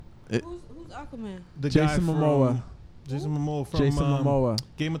Who's Aquaman? The Jason guy from Momoa. Jason Momoa from Jason Momoa.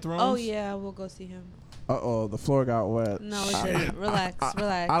 Game of Thrones. Oh yeah, we'll go see him. The floor got wet. No, it didn't. Relax.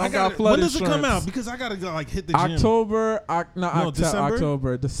 I got flood When does it come insurance. out? Because I gotta go hit the gym.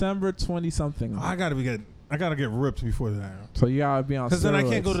 December. December 20 something. I gotta get ripped before that. So you gotta be on. Because then I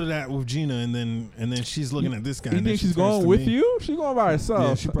can't go to that with Gina, and then she's looking at this guy. You think she's going with you? She's going by herself.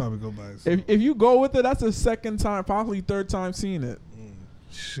 Yeah, she probably go by herself. If you go with it, that's the second time, possibly third time seeing it.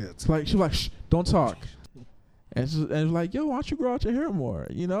 Shit. She's like, shh, don't talk. And she's like, yo, why don't you grow out your hair more?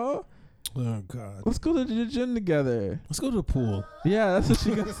 You know? Oh God. Let's go to the gym together. Let's go to the pool. Yeah, that's what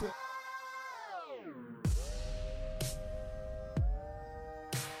she gonna say.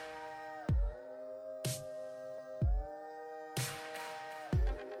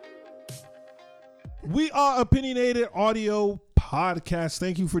 We are Opinionated Audio Podcast.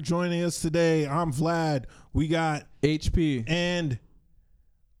 Thank you for joining us today. I'm Vlad. We got HP. And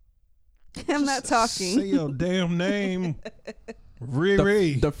I'm not talking. Say your damn name.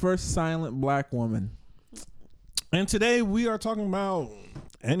 Riri. The first silent black woman. And today we are talking about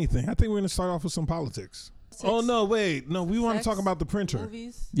anything. I think we're going to start off with some politics. Oh, no, wait. No, we want to talk about the printer.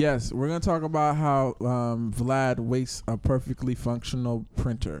 Movies. Yes, we're going to talk about how Vlad wastes a perfectly functional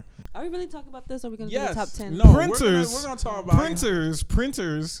printer. Are we really talking about this, or are we going to do the top 10? No, printers. We're gonna talk about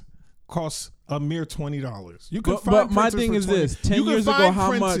printers cost a mere $20. You could find but my thing is this: 10 years ago,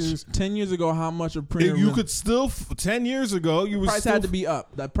 how much? 10 years ago, how much a printer? You could still 10 years ago, you the was price still had to be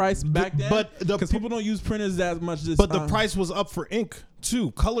up. The price back then, but because people don't use printers that much. The price was up for ink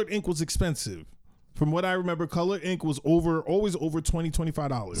too. Colored ink was expensive. From what I remember, colored ink was always over $20,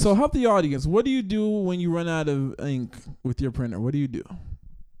 $25. So help the audience. What do you do when you run out of ink with your printer? What do you do?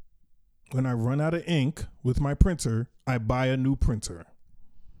 When I run out of ink with my printer, I buy a new printer.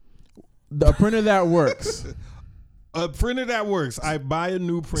 A printer that works. A printer that works. I buy a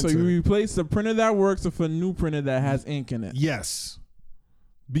new printer. So you replace the printer that works with a new printer that has ink in it. Yes.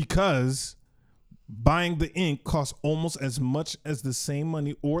 Because buying the ink costs almost as much as the same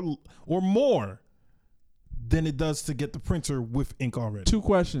money or more than it does to get the printer with ink already. 2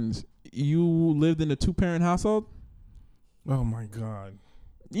 questions. You lived in a 2-parent household? Oh my God.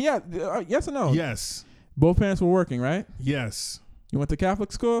 Yeah. Yes or no? Yes. Both parents were working, right? Yes. You went to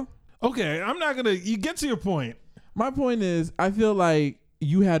Catholic school? Okay, I'm not gonna. You get to your point. My point is, I feel like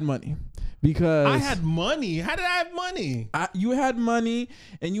you had money because I had money. How did I have money? You had money,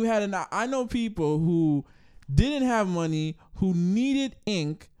 and you had I know people who didn't have money who needed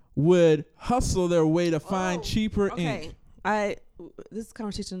ink would hustle their way to find cheaper ink. This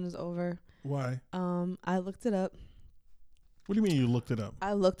conversation is over. Why? I looked it up. What do you mean you looked it up?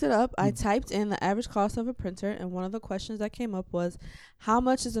 I looked it up. I typed in the average cost of a printer, and one of the questions that came up was, how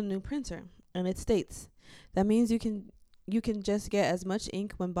much is a new printer? And it states, that means you can just get as much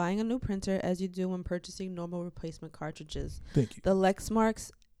ink when buying a new printer as you do when purchasing normal replacement cartridges. Thank you. The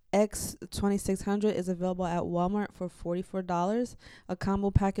Lexmark X2600 is available at Walmart for $44. A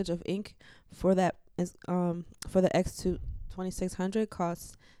combo package of ink for that is for the X2600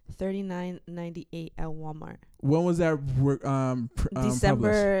 costs $39.98 at Walmart. When was that?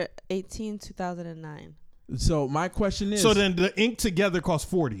 December 18, 2009. So my question is. So then the ink together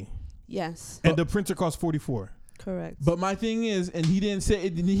costs $40. Yes. And the printer costs $44. Correct. But my thing is, and he didn't say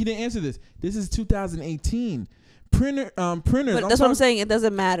it, he didn't answer this. This is 2018. Printers. But that's what I'm saying. It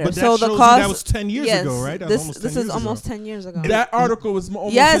doesn't matter. But so that the cost. That was 10 years ago, right? This is almost 10 years ago. That article was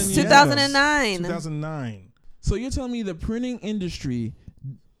almost 10 years. 2009. 2009. So you're telling me the printing industry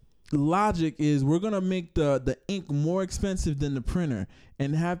logic is we're gonna make the ink more expensive than the printer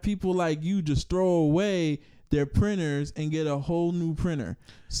and have people like you just throw away their printers and get a whole new printer.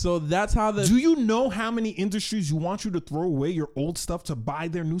 So that's how Do you know how many industries you want you to throw away your old stuff to buy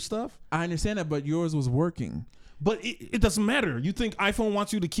their new stuff? I understand that, but yours was working. But it doesn't matter. You think iPhone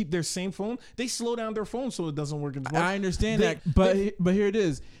wants you to keep their same phone? They slow down their phone so it doesn't work as well. I understand that, but here it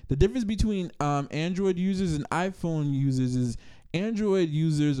is. The difference between Android users and iPhone users is Android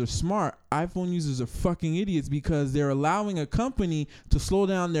users are smart. iPhone users are fucking idiots because they're allowing a company to slow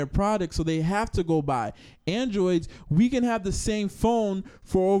down their product, so they have to go buy. Androids, we can have the same phone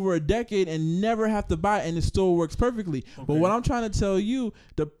for over a decade and never have to buy it, and it still works perfectly. Okay. But what I'm trying to tell you,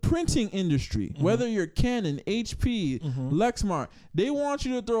 the printing industry, whether you're Canon, HP, Lexmark, they want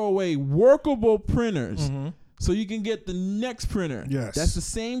you to throw away workable printers. So you can get the next printer. Yes. That's the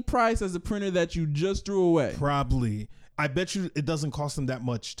same price as the printer that you just threw away. Probably. I bet you it doesn't cost them that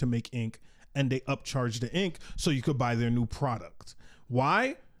much to make ink, and they upcharge the ink so you could buy their new product.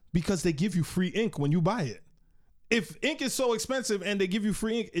 Why? Because they give you free ink when you buy it. If ink is so expensive and they give you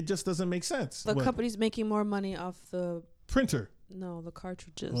free ink, it just doesn't make sense. The company's making more money off the printer. No, the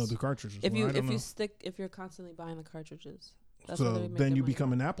cartridges. Oh, the cartridges. If Well, I don't know. if you're constantly buying the cartridges. That's So where they make then their you money become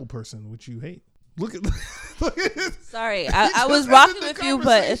from. an Apple person, which you hate. Look at. Look at Sorry, I just was ended rocking the with you,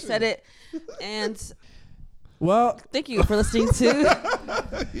 but it conversation. said it. And Well, thank you for listening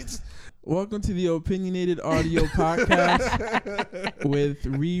to. welcome to the Opinionated Audio Podcast with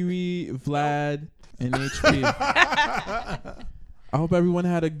Riri, Vlad, and HP. I hope everyone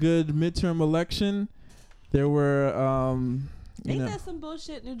had a good midterm election. There were, Ain't that some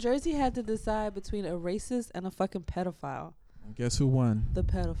bullshit? New Jersey had to decide between a racist and a fucking pedophile. guess who won? The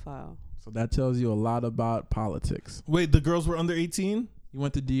pedophile. So that tells you a lot about politics. Wait, the girls were under 18? You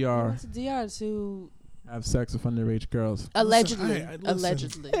went to He DR, went to DR to have sex with underage girls. allegedly. Listen.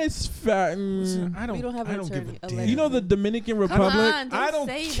 Allegedly. It's fat. Listen, I don't. We don't have I an don't give a attorney, damn. allegedly. You know the Dominican Come Republic? on, I don't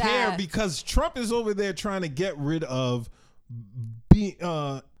say care that. because Trump is over there trying to get rid of Take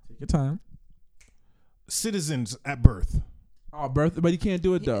your time. citizens at birth. Oh, birth, but he can't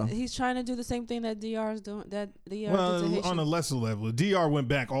do it though. He's trying to do the same thing that DR is doing. That DR did to Well, Haitians. on a lesser level, DR went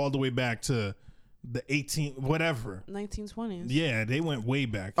back all the way back to the 18 whatever. 1920s. Yeah, they went way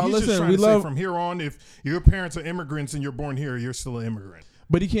back. Oh, He's listen, just trying we to love- say from here on, if your parents are immigrants and you're born here, you're still an immigrant.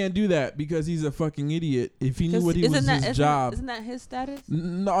 But he can't do that because he's a fucking idiot. If he knew what he was his job. Isn't that his status?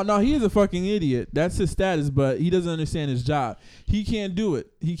 No, he is a fucking idiot. That's his status, but he doesn't understand his job. He can't do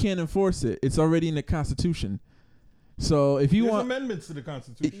it. He can't enforce it. It's already in the Constitution. So if you There's want, amendments to the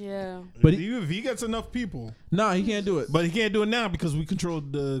Constitution. Yeah. But if he gets enough people, he can't do it. but he can't do it now because we control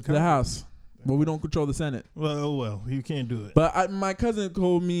the House, but we don't control the Senate. Well, he can't do it. But my cousin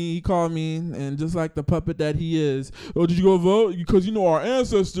called me, and just like the puppet that he is, oh, did you go vote? Because our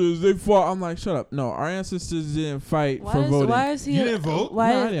ancestors, they fought. I'm like, shut up. No, our ancestors didn't fight for voting. Why is he? You didn't vote?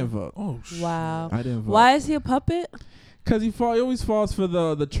 Why? No, I didn't vote. Oh, Wow. I didn't vote. Why is he a puppet? Because he always falls for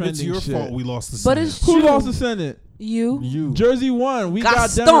the trending It's your shit. fault we lost the But Senate. it's Who true. lost the Senate? You. Jersey won. We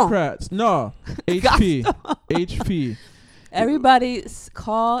Gaston. got Democrats. No. HP. HP. Everybody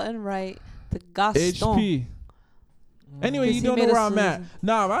call and write the Gaston. HP. Anyway, Because you he don't know made where us I'm at. lose.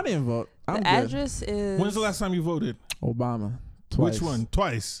 Nah, I didn't vote. I'm The good. address is. When's the last time you voted? Obama. Twice. Which one?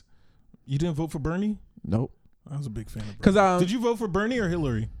 Twice. You didn't vote for Bernie? Nope. I was a big fan of Bernie. Because Did you vote for Bernie or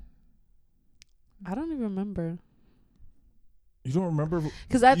Hillary? I don't even remember. You don't remember?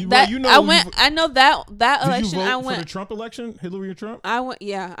 Because I went. I know that Did election. you vote I for the went. Trump election? Hillary or Trump? I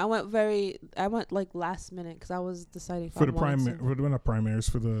went like last minute because I was deciding if For I the wanted primary, to. not primaries,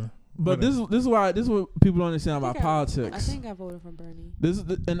 for the. But this is what people don't understand about politics. I think I voted for Bernie.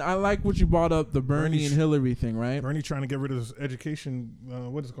 And I like what you brought up, the Bernie Bernie and Hillary thing, right? Bernie trying to get rid of his education.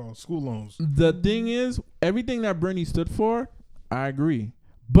 What is it called? School loans. The thing is, everything that Bernie stood for, I agree.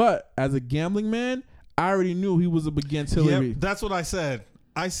 But as a gambling man, I already knew he was up against Hillary. Yep, that's what I said.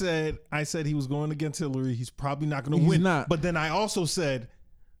 I said he was going against Hillary. He's probably not going to He's win. not. But then I also said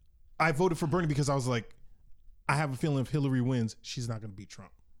I voted for Bernie because I was like, I have a feeling if Hillary wins, she's not going to beat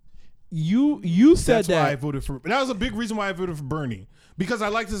Trump. You said That's why I that. voted for. That was a big reason why I voted for Bernie, because I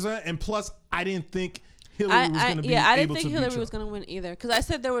liked his, and plus I didn't think Hillary was going to be I able didn't to think beat Hillary Trump. was going to win either because I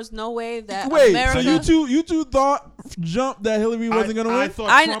said there was no way that Wait, America. so you two thought jump that Hillary wasn't going to I win? thought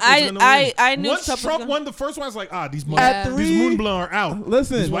Trump was going to win. I knew Once Trump was Trump gonna- won the first one, I was like, these Yeah. Moonblum are out.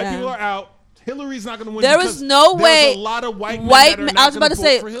 Listen. These white Yeah. people are out. Hillary's not going to win. There because was no way. There's a lot of white men that are men. not I was about to gonna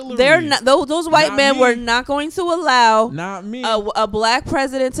say vote for Hillary. they're not. Those white Not men me. were not going to allow Not me. a black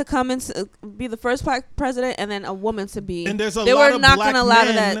president to come and be the first black president, and then a woman to be. And there's a they lot were of not black gonna allow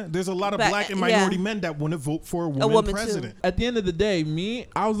men. that. There's a lot of But, black and yeah. minority men that want to vote for a woman, woman, too. president. At the end of the day,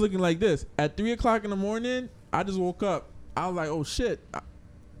 I was looking like this. At 3:00 in the morning, I just woke up. I was like, oh shit.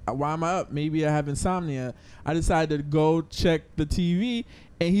 Why am I up? Maybe I have insomnia. I decided to go check the TV,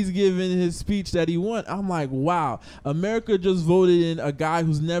 and he's giving his speech that he won. I'm like, wow, America just voted in a guy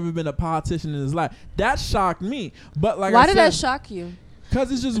who's never been a politician in his life. That shocked me. But like, Why I did said, that shock you?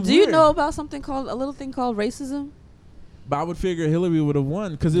 Because it's just Do weird. you know about a little thing called racism? But I would figure Hillary would have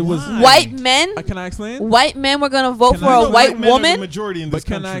won because it was. Why? White men. Can I explain? White men were gonna vote Can for I- a No, white men are the woman. majority in this But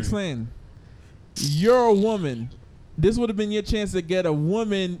can country. I explain? You're a woman. This would have been your chance to get a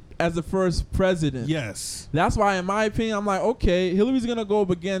woman as the first president. Yes. That's why, in my opinion, I'm like, okay, Hillary's gonna go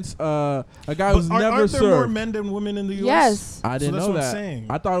up against a guy But who's never aren't there more served. men than women in the U.S.? Yes. I didn't that's know what I'm that. saying.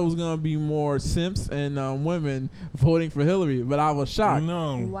 I thought it was gonna be more simps and women voting for Hillary, but I was shocked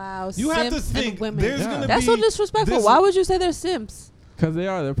No. Wow. You have to simps and think women. there's Yeah. going to be. That's so disrespectful. this- Why would you say they're simps? Because they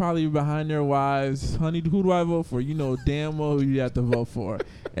are. They're probably behind their wives. Honey, who do I vote for? You know damn well who you have to vote for.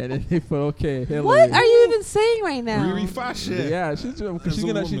 And then they put, okay, Hillary. What are you even saying right now? Riri Fashe. Yeah,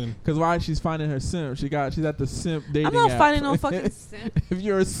 because why she's finding her simp. She's at the simp dating I'm not app. finding no fucking simp. If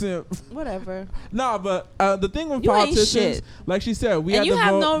you're a simp. Whatever. Nah, but the thing with You ain't politicians, shit. like she said, we And had you to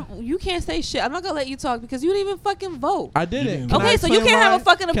have vote. you can't say shit. I'm not gonna let you talk because you didn't even fucking vote. I didn't. Can Okay, so you can't have a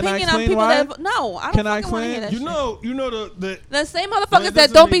fucking Can I opinion on explain people why? that no, I Can don't I fucking want to hear explain? that shit. You know the The same Well, motherfuckers it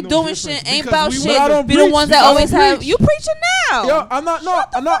that doesn't don't be make no doing difference shit ain't because about we shit. I don't Be the preach. ones that I don't always have. preach. You preaching now? Yo, I'm not.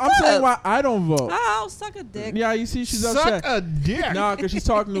 No, I'm saying up. why I don't vote. Oh, suck a dick. Yeah, you see, she's suck upset. a dick. Nah, because she's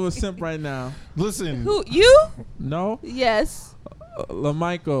talking to a simp right now. Listen. Who you? No, Yes.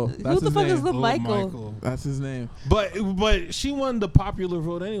 LaMichael. That's Who the his fuck name. is Michael? That's his name. But she won the popular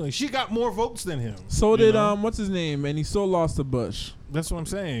vote anyway. She got more votes than him. So you did know? what's his name? And he so lost to Bush. That's what I'm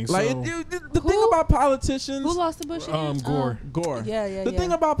saying. Like so, the thing about politicians. Who lost the Bush? again? Gore. Gore. Yeah. The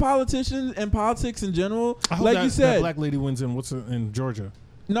thing about politicians and politics in general, I hope like that, you that said, black lady wins in Georgia.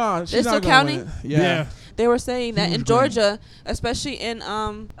 nah, she's Bristol not gonna County? win it. Yeah. They were saying that Huge in Georgia, especially in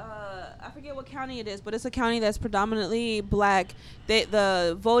I forget what county it is, but it's a county that's predominantly black.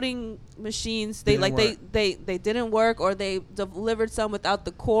 The voting machines they didn't work, or they delivered some without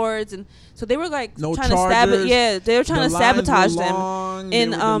the cords, and so they were like No trying to sabotage. Yeah, they were trying to sabotage them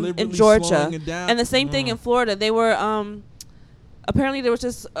them in Georgia. And the same thing in Florida. They were apparently there was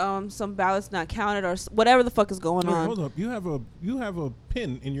just some ballots not counted or whatever the fuck is going Wait, on. hold up. You have a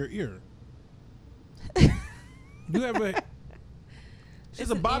pin in your ear. You have a. It's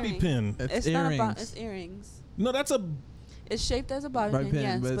a an bobby earring. pin. It's earrings. not it's earrings. No, that's a. It's shaped as a bobby Bobby pin, pin,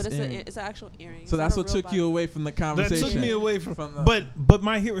 yes, but but it's earring. it's an actual earring. So It's that's not a what real took you bobby. away from the That conversation. took me away from. the- But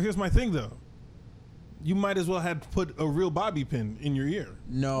here's my thing though. You might as well have put a real bobby pin in your ear.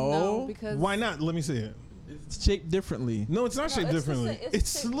 No, because Why not? Let me see it. It's shaped differently. No, it's not No, shaped it's the differently. sa-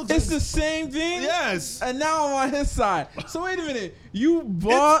 it's It looks. It's the same thing. Yes. And now I'm on his side. So wait a minute. You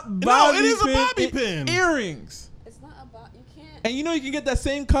bought bobby it is a pin bobby and pin. earrings, It's not about you can't. and you know you can get that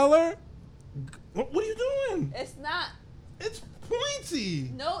same color. What are you doing? It's not. It's pointy.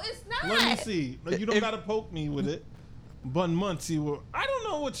 No, it's not. Let me see. No, you don't If- gotta poke me with it. Bun Muncie. Well, I don't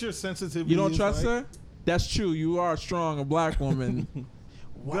know what your sensitivity. You don't is trust like. her? That's true. You are strong, a black woman.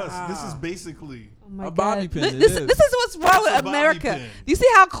 Gus, this is basically. Oh my A bobby God. pin, it This is. is what's wrong with It's a bobby America. pin. Do you see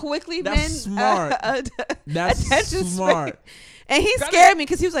how quickly That's men smart. That's attention smart. span? And he That scared me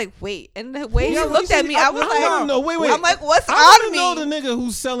because he was like, "Wait," and the way Yeah, he looked at me, I was like, no, wait. I'm like, "What's I on want to me?" know the nigga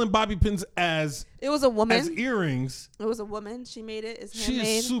who's selling bobby pins as It was a woman. earrings. It was a woman. She made it. It's She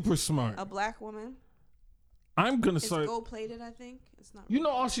handmade. is super smart. A black woman. I'm gonna It's start. gold plated, I think. It's not. You know,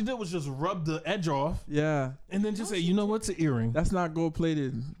 all she did was just rub the edge off Yeah, and then just say, "You know what's an earring?" that's not gold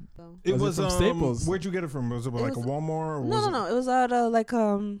plated. though. It Was it was from Staples? Where'd you get it from? Was it like was- a Walmart? Or No, was no. It was at like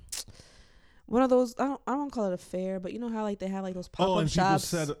one of those. I don't call it a fair, but you know how like they have like those pop Oh, up and people shops.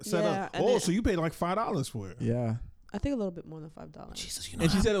 set Yeah, up. and Oh, then- so you paid like $5 for it? Yeah, I think a little bit more than $5. Jesus, you know.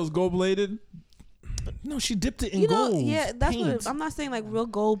 and she said it was gold plated. No, she dipped it in You know, gold. yeah, that's paint. what I'm not saying like real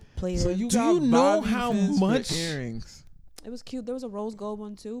gold plated. So you Do got you know bobby how pins for much- earrings? It was cute. There was a rose gold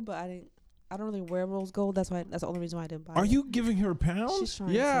one too, but I don't really wear rose gold. That's the only reason why I didn't buy it. Are you giving her pounds? She's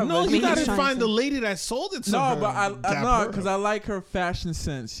trying. Yeah, to. No, but you I mean, gotta he's trying find to. the lady that sold it to No, her. but I no, Dapper. because I like her fashion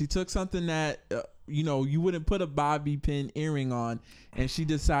sense. She took something that you wouldn't put a bobby pin earring on, and she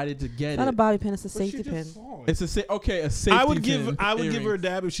decided to get It's not a it. body pin. It's a But she safety just pin. saw it. It's a a safety. I would pin give her a earring.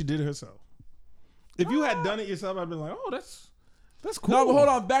 dab if she did it herself. If you had done it yourself, I'd been like, oh, that's cool. No, but hold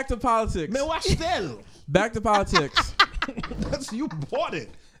on. Back to politics. Man, watch that. Back to politics. That's you bought it,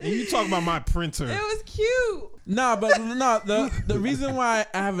 and you talk about my printer. It was cute. Nah, but the reason why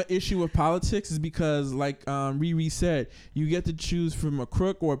I have an issue with politics is because, like Riri said, you get to choose from a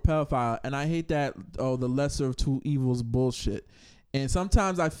crook or a pedophile, and I hate that. Oh, the lesser of two evils bullshit. And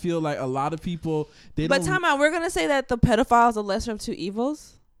sometimes I feel like a lot of people But don't. time out. We're gonna say that the pedophile is the lesser of two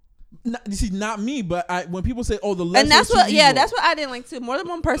evils, You see, not me, but when people say, "Oh, the lesser," and that's of two what. Yeah, evils, that's what I didn't like too. More than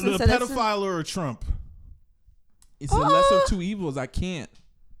one person The said that's pedophile or a Trump? it's the lesser of two evils. I can't.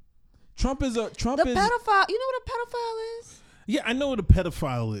 Trump is the pedophile. You know what a pedophile is? Yeah, I know what a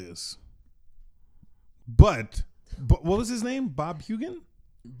pedophile is. But what was his name? Bob Hugan?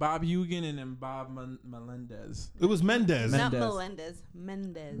 Bob Hugan and then Bob Melendez. It was Mendez. Not Mendez. Melendez.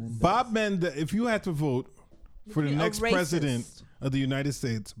 Mendez. Bob Mendez. If you had to vote for the You're a next racist. president of the United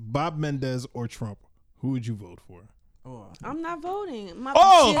States, Bob Mendez or Trump, who would you vote for? Oh, I'm not voting. My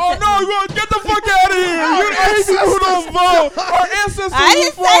Oh! shit oh said- no! You get the fuck out of here! You Asians who don't vote. Our ancestors I who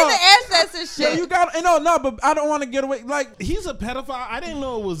didn't say fought. the ancestors Yeah, you got no, but I don't want to get away. Like, He's a pedophile. I didn't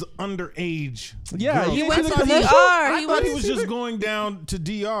know it was underage. yeah, girls. he He went went to to the DR. commercial. I thought he was just going down to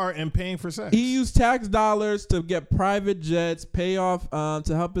DR and paying for sex. He used tax dollars to get private jets, pay off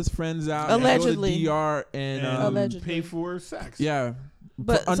to help his friends out. Allegedly. And go to DR and Allegedly. pay for sex. yeah,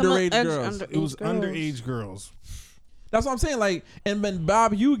 But for underage girls. It was underage girls. That's what I'm saying. Like, and then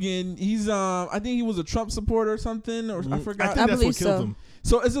Bob Hugan, he's I think he was a Trump supporter or something, or I forgot. I think that's believe what killed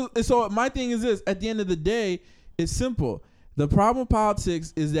so. him. So my thing is this: at the end of the day, it's simple. The problem with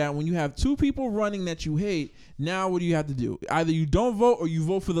politics is that when you have two people running that you hate, now what do you have to do? Either you don't vote or you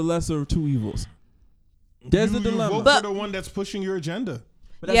vote for the lesser of two evils. There's the You dilemma. vote But- for the one that's pushing your agenda.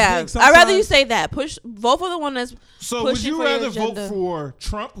 But that's Yeah, the thing, I'd rather you sometimes- say that. Vote for the one that's So would pushing you for your rather vote agenda. for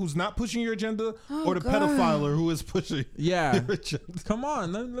Trump, who's not pushing your agenda, Oh, or the God. pedophile who is pushing Yeah. your agenda? Come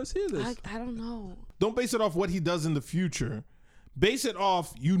on, let's hear this. I don't know. Don't base it off what he does in the future. Base it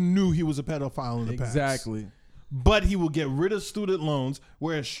off you knew he was a pedophile in the past. Exactly. But he will get rid of student loans,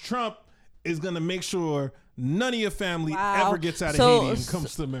 whereas Trump is going to make sure none of your family Wow. ever gets out of So- Haiti and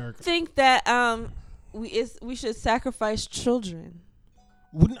comes to America. Think that we should sacrifice children.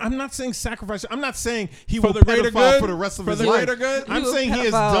 I'm not saying sacrifice. I'm not saying he For will the greater pedophile good? for the rest of For his the life. greater good? I'm You a saying he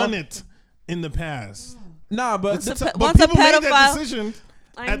has pedophile. done it in the past. Nah, but Once But once a people made that pedophile- decision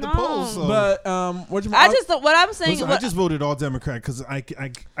I at the know. polls. So. what you I just what I'm saying. Listen, what, I just voted all Democrat because I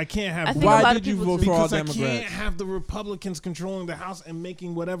can't have I think Why a lot did of you people vote do. for all because I Democrats? can't have the Republicans controlling the House and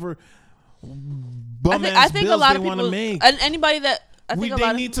making whatever I bum think, ass I think a bills lot they of want to people make. and anybody that I They think a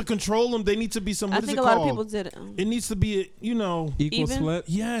lot need to control them. They need to be some. I What is think it a lot called? of people did it. It needs to be, equal even? split.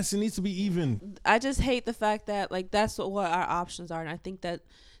 Yes, it needs to be even. I just hate the fact that like that's what our options are, and I think that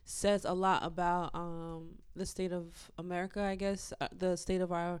says a lot about the state of America. I guess the state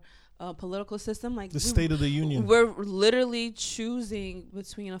of our political system, like The State of the Union. We're literally choosing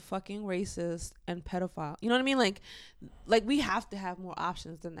between a fucking racist and pedophile. You know what I mean? Like we have to have more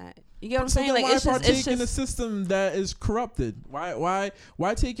options than that. You get what I'm So saying? then Like why it's partake just in a system that is corrupted? Why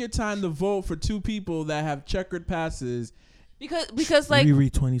take your time to vote for two people that have checkered passes? because like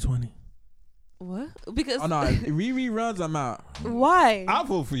Reread 2020. what? Because Oh no, reruns. I'm out. why? I'll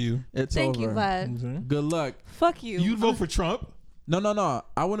vote for you. It's Thank over. you, Vlad. Okay. Good luck. Fuck you. You'd vote for Trump? No.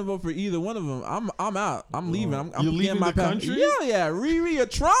 I wouldn't vote for either one of them. I'm out. I'm leaving. I'm You're getting leaving my the country? Yeah. Riri a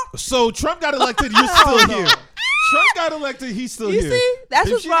Trump? So Trump got elected. You're still here. Trump got elected. He's still You here. see? That's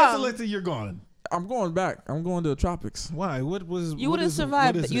if what's she gets wrong. elected, you're gone. I'm going back. I'm going to the tropics. Why? What was? You what wouldn't is it?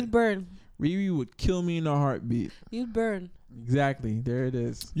 survive. What is But you'd it? burn. Riri would kill me in a heartbeat. You'd burn. Exactly. There it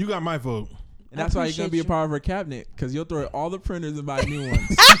is. You got my vote. And that's why you're gonna appreciate be a you. part of her cabinet, because you'll throw all the printers and buy new ones.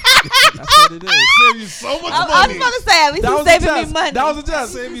 That's what it is. Save you so much I money. was about to say, at least That you was a saving me test. money. That was a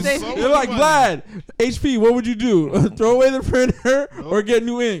test. Save you Save so me- much They're like, money. Vlad, HP, what would you do? Throw away the printer or get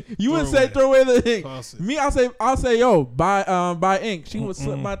new ink? You wouldn't say away. throw away the ink. Toss it. Me, I'll say, yo, buy ink. She would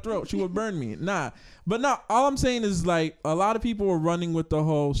slit my throat. She would burn me. Nah. But no, all I'm saying is like a lot of people were running with the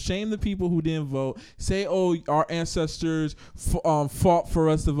whole shame the people who didn't vote. Say, oh, our ancestors fought for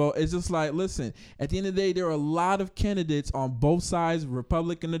us to vote. It's just like, listen, at the end of the day, there are a lot of candidates on both sides,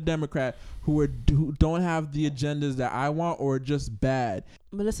 Republican and Democrat, who don't have the agendas that I want or are just bad.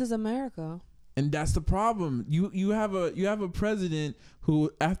 But this is America. And that's the problem. You have a president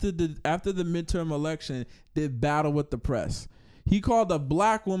who after the midterm election did battle with the press. He called a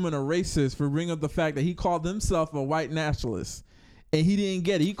black woman a racist for bringing up the fact that he called himself a white nationalist, and he didn't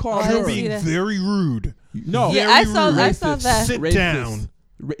get it. He called I her You're didn't see being that. very rude. no. Yeah, Very I saw rude. that. Sit Racist. down.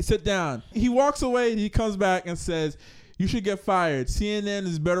 Sit down. He walks away. He comes back and says, "You should get fired. CNN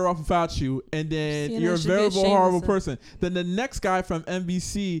is better off without you." And then CNN you're a should be very ashamed horrible of person. Then the next guy from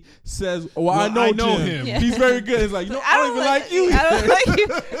NBC says, "Well, Well, I know him. Jim. Yeah. He's very good." He's like, "You know, I don't even like you." I don't like you.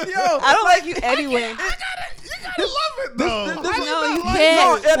 Yo, I don't like you anyway. I love it though. this- No, this- you No,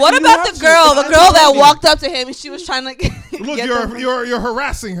 can't. Ed, What you about have the to. girl? The It's girl that entertaining. walked up to him and she was trying to Look, get you're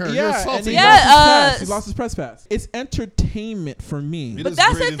harassing her. You're Yeah, and assaulting he her. Yeah, lost his pass. He uh, lost his press pass. It's entertainment for me. It But is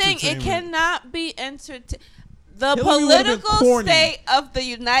that's great the thing. It entertainment. cannot be entertained. The Hillary would've been political corny. state of the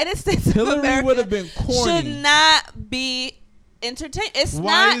United States of Hillary America would have been corny. should not be entertained. It's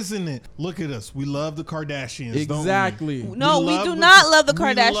Why not. isn't it? Look at us. We love the Kardashians. Don't Exactly. we? No, we love do not love the we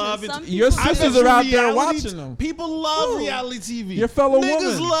Kardashians. love it. Some Your people I sisters bet are you out there reality- watching them. People love Ooh. reality TV. Your fellow Niggas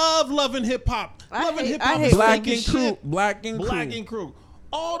woman. love loving hip hop. I Loving hate- hip hop I is hate Black fake and as crew. shit. Black and Black crew. and crew.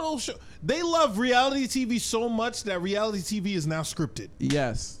 All those shows. They love reality TV so much that reality TV is now scripted.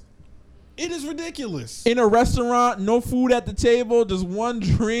 Yes. It is ridiculous. In a restaurant, no food at the table, just one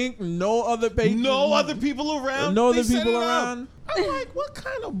drink, no other patrons. No other people around. No They other set people it up. around. I'm like, what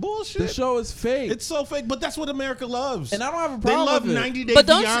kind of bullshit? The show is fake. It's so fake, but that's what America loves. And I don't have a They problem love with it. 90 Day But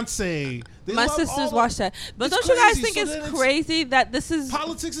don't you- Fiance. My love sisters all watch that. But It's don't you guys crazy. think So then it's it's- crazy that this is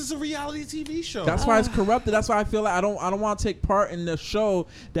Politics is a reality TV show. That's why it's corrupted. That's why I feel like I don't want to take part in the show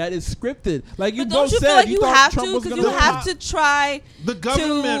that is scripted. Like you But both don't you said, feel like you thought have Trump to? was Because gonna you win. have to try the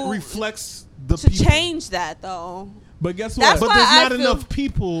government to- reflects the to people. change that, though. But guess That's what? But there's why I not feel- enough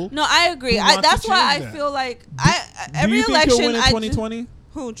people. No, I agree. Who want to That's why I change that? feel like Do every you think election. he'll win in I 2020?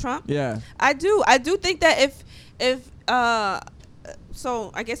 who Trump? Yeah. I do. I do think that if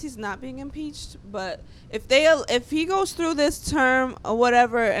so I guess he's not being impeached, but if he goes through this term or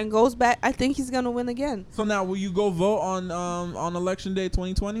whatever and goes back, I think he's gonna win again. So now, will you go vote on election day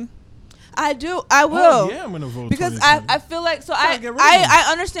 2020? I do. I will. Oh, yeah, I'm gonna vote Because 2020. I feel like so Gotta get rid of him. I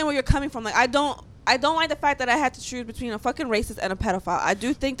understand where you're coming from. Like I don't like the fact that I had to choose between a fucking racist and a pedophile. I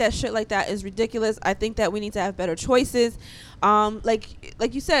do think that shit like that is ridiculous. I think that we need to have better choices.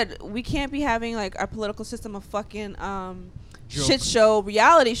 Like you said, we can't be having like our political system a fucking shit show,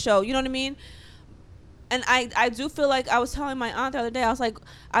 reality show. You know what I mean? And I do feel like I was telling my aunt the other day, I was like,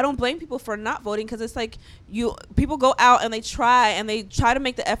 I don't blame people for not voting because it's like people go out and they try to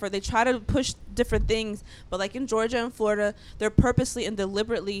make the effort. They try to push different things. But like in Georgia and Florida, they're purposely and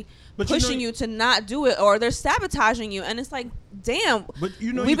deliberately pushing you to not do it, or they're sabotaging you. And it's like, damn, But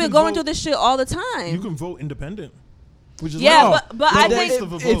we've been going through this shit all the time. You can vote independent. Which is Yeah, like, but I a think waste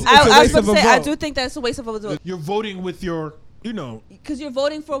of a vote. it's I a was waste about of to a say, I vote. do think that's a waste of a vote. You're voting with your, Because you're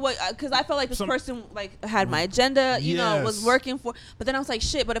voting for what? Because I felt like this person like had my agenda, was Yes. working for. But then I was like,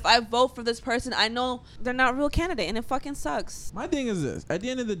 shit. But if I vote for this person, I know they're not a real candidate, and it fucking sucks. My thing is this: at the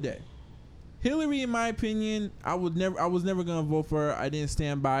end of the day, Hillary, in my opinion, I was never gonna vote for her. I didn't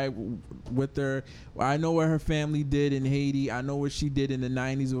stand by with her. I know what her family did in Haiti. I know what she did in the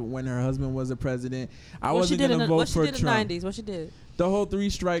 '90s when her husband was a president. I wasn't gonna vote for Trump. What she did in the '90s? What she did? The whole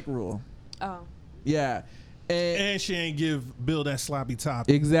 3-strike rule. Oh. Yeah. and she ain't give Bill that sloppy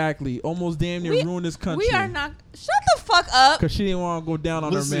toppy. Exactly. Almost damn near ruined this country. We are not. Shut the fuck up. Because she didn't want to go down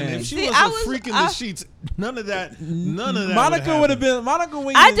on Listen, her man. if she See, was I a was- freak in the sheets, none of that. Monica would have been. Monica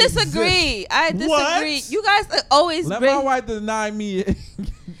wouldn't I even disagree. exist. I disagree. What? You guys always Let bring. my wife deny me.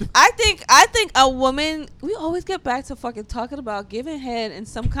 I think a woman. We always get back to fucking talking about giving head in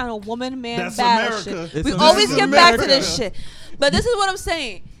some kind of woman-man That's battle America. shit. It's We always America. get back to America. this shit. But this is what I'm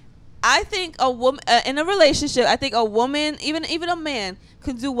saying. I think a woman in a relationship. I think a woman, even a man,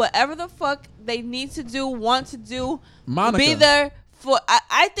 can do whatever the fuck they need to do, want to do. Monica. Be there for.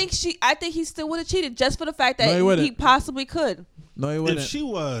 I think he still would have cheated just for the fact that No, he wouldn't. he possibly could. No, he If wouldn't. she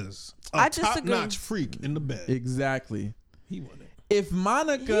was I a disagree. top-notch freak in the bed, Exactly. he wouldn't. If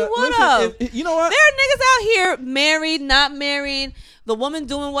Monica, He would've. listen, you know what? There are niggas out here married, not married, the woman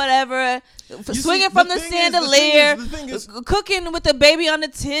doing whatever, swinging see, from the the thing is- chandelier, the thing is- cooking with the baby on the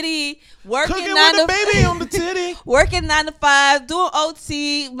titty, working Cooking 9 with to the baby on the titty. working 9 to 5, doing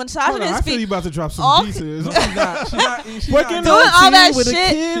OT, massaging Hold on, his I feel you feet, about to drop some All- pieces. She's not. She's Working not. Doing all OT that with a shit.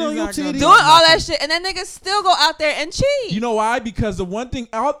 kid on She's your not gonna titty. do doing it. all that shit, and then niggas still go out there and cheat. You know why? Because the one thing,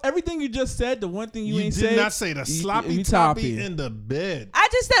 everything you just said, the one thing you You ain't did say. not say the sloppy toppy in the bed. I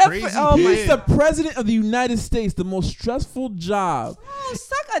just said, Crazy oh my, bitch. He's the president of the United States, the most stressful job. oh,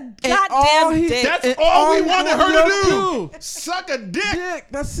 suck a And all goddamn he- dick. That's And all we all wanted you her wanted to to do. Suck a dick. Dick,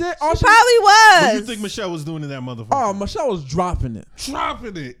 that's it. All She probably was. What do you think Michelle was doing to that motherfucker? Oh, Michelle was dropping it.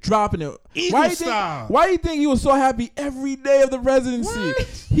 Dropping it. Dropping it. Eagle Why you style. think? Why you think he was so happy every day of the presidency?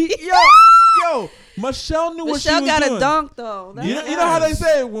 What? Yo, Michelle knew what she Michelle was got doing. a dunk though. That's You know, nice. you know how they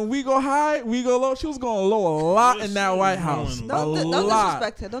say when we go high, we go low. She was going low a lot in that She White was House. going A Don't lot.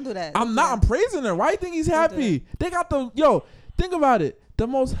 disrespect her. Don't do that. I'm not. I'm praising her. Why do you think he's Don't do happy? They got think about it. The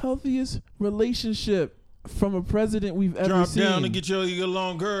most healthiest relationship from a president we've ever Drop seen. down and get your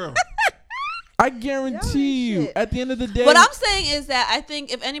long girl. I guarantee Y'all you, ain't shit. at the end of the day, What I'm saying is that I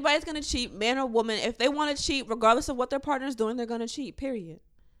think if anybody's gonna cheat, man or woman, if they want to cheat, regardless of what their partner's doing, they're gonna cheat. Period.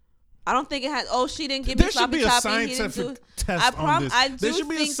 I don't think it has. Oh, she didn't give me There should sloppy be a toppy. He didn't do. scientific test on this. I do There should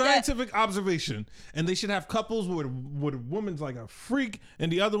be a think that- scientific observation, and they should have couples where a woman's like a freak,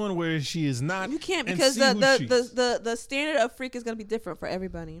 and the other one where she is not. You can't and because see who cheats. the standard of freak is gonna be different for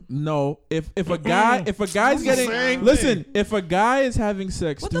everybody. no. If a guy's It's the getting same listen, thing. if a guy is having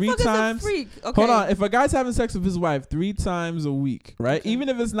sex What the 3 fuck times, is a freak? Okay. hold on. If a guy's having sex with his wife 3 times a week, right? Okay. Even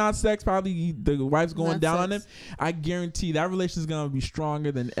if it's not sex, probably the wife's going Not down on him. sex. I guarantee that relationship is gonna be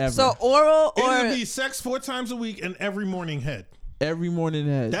stronger than ever. So oral It or would be sex 4 times a week and every morning head. every morning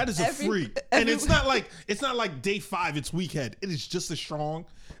head. That is a Every- freak, and it's not like day 5. It's week head. It is just as strong.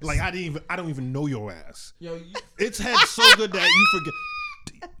 Like I don't even know your ass. Yo, It's head so good that you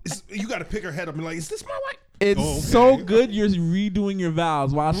forget. You got to pick her head up and be like, is this my wife? it's Oh, okay. so good. You're redoing your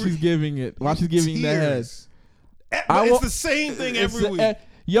vows while she's giving it. While she's giving the head. Tears. But I it's will- the same thing It's every a- week.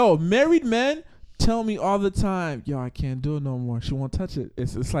 Yo, married men tell me all the time, yo, I can't do it no more. She won't touch it.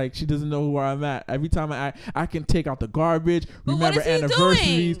 It's like she doesn't know where I'm at. Every time I can take out the garbage, But remember what is he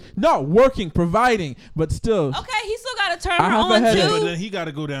anniversaries. doing? No, working, providing, but still. Okay, he still got to turn I her have a on headache. Yeah, but too. then he got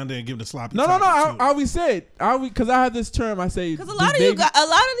to go down there and give the sloppy. No. toppy, I always say it. Because I have this term. I say Because a lot of these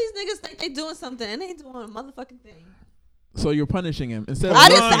niggas think they doing something and they ain't doing a motherfucking thing. So you're punishing him instead of I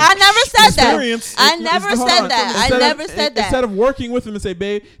working. never said that. Experience. I never Hold said on. that. I Instead never of- said that. Instead of working with him and say,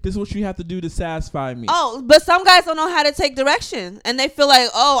 babe, this is what you have to do to satisfy me. Oh, but some guys don't know how to take direction, and they feel like,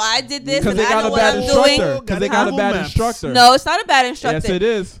 oh, I did this, Because and they I got know a what bad I'm instructor. doing. Because they got a Google bad Maps. instructor. No, it's not a bad instructor. Yes, it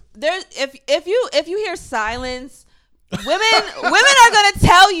is. There's if you hear silence, women are gonna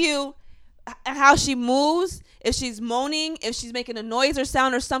tell you how she moves. If she's moaning, if she's making a noise or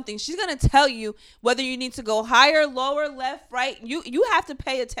sound or something, she's gonna tell you whether you need to go higher, lower, left, right. You have to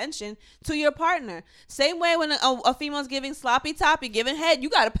pay attention to your partner. Same way when a female's giving sloppy toppy, giving head,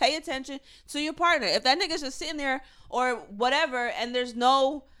 you gotta pay attention to your partner. If that nigga's just sitting there or whatever, and there's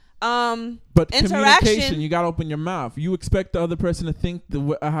no But communication, interaction, you gotta open your mouth. You expect the other person to think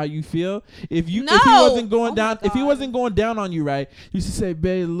how you feel. If he No. wasn't going Oh down, my if he God. wasn't going down on you, right? You should say,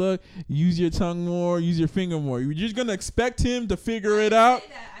 babe, look, use your tongue more, use your finger more. You're just gonna expect him to figure it out.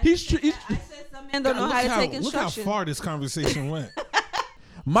 I said some men don't know Look how to take Look how instruction. far this conversation went.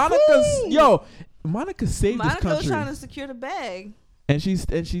 Monica saved Monica this was country, trying to secure the bag. and she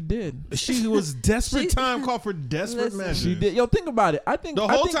did. She was desperate. She- Time called for desperate Listen. measures. She did. Yo, think about it. I think The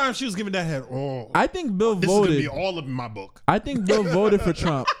I whole think- time she was giving that head. Oh, I think Bill this is gonna be voted. all of my book. I think Bill voted for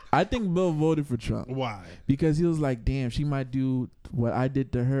Trump. I think Bill voted for Trump. Why? Because he was like, damn, she might do what I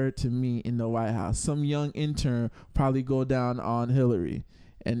did to her to me in the White House. Some young intern probably go down on Hillary.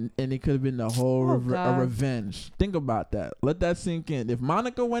 And it could have been the whole Oh, a God. revenge. Think about that. Let that sink in. If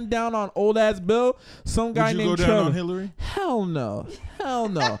Monica went down on old ass Bill, some guy Would you named go down Trevor. on Hillary? Hell no. Hell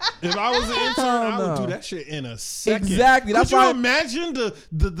no. If I was an intern, I would no. do that shit in a second. Exactly. Could That's you why imagine the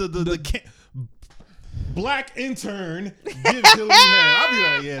black intern give Hillary head? I'd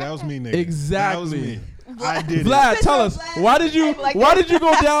be like, yeah, that was me, nigga. Exactly. That was me. I did Vlad, it. tell us, why did you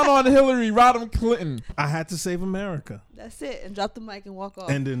go down on Hillary Rodham Clinton? I had to save America, That's it. And drop the mic and walk off.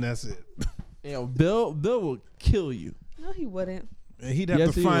 and then that's it. Yo, Bill will kill you. No, he wouldn't. And he'd have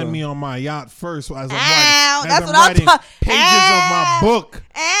Yes, to he find will. me on my yacht first as I'm Ow, writing, that's as what I'm I'm writing talking- pages of my book.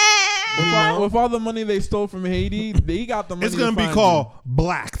 With all the money they stole from Haiti, they got the money. It's gonna to be find called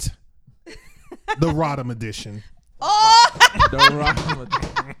Blacked, the Rodham edition. Oh, you. The Rodham.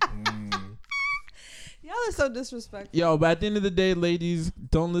 y'all are so disrespectful. Yo, but at the end of the day, ladies,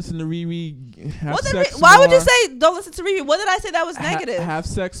 don't listen to Riri. Have What did sex why would you more. say don't listen to Riri? What did I say that was Ha- negative? have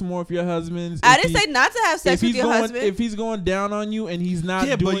sex more with your husbands. I If didn't he- say not to have sex if with he's your going, husband. If he's going down on you and he's not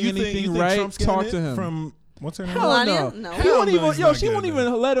Yeah, doing but you anything think right, Trump's getting talk it to him. from what's her name? Hell Melania? no. No. She Hell won't no, even. he's Yo, not she won't getting it.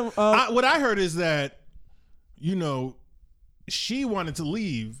 even let him. What I heard is that, you know, she wanted to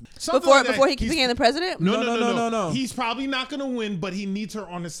leave Something before like that. before he He's- became the president? No. He's probably not going to win, but he needs her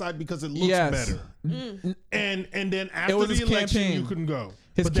on his side because it looks better. And then after was the his election, campaign. you couldn't go.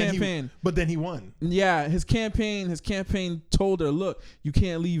 His But then campaign. but then he won. Yeah, his campaign told her, look, you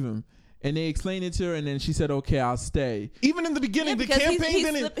can't leave him. And they explained it to her, and then she said, okay, I'll stay. Even in the beginning, the because campaign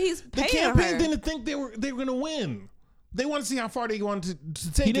he's the paying campaign her. didn't think they were going to win. They wanted to see how far they wanted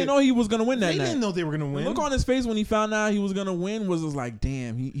to take He didn't it. know he was going to win that They night. didn't know they were going to The win. look on his face when he found out he was going to win was just like,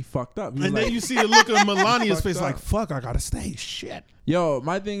 damn, he fucked up. He was And like, then you see the look of Melania's Fucked face up. like, fuck, I got to stay. Shit. yo,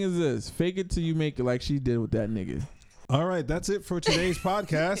 my thing is this. Fake it till you make it like she did with that nigga. All right, that's it for today's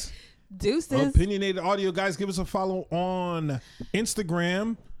podcast. Deuces. Opinionated Audio, guys. Give us a follow on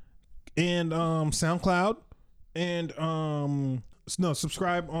Instagram and SoundCloud, and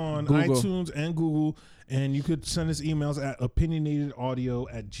subscribe on Google. iTunes and Google, and you could send us emails at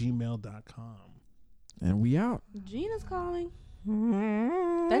opinionatedaudio@gmail.com. And we out. Gina's calling.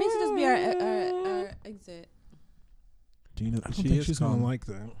 That needs to just be our exit. Gina, I don't think she's gonna like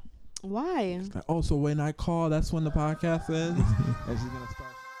that. Why? Like, oh, so when I call, that's when the podcast ends? And she's going to start.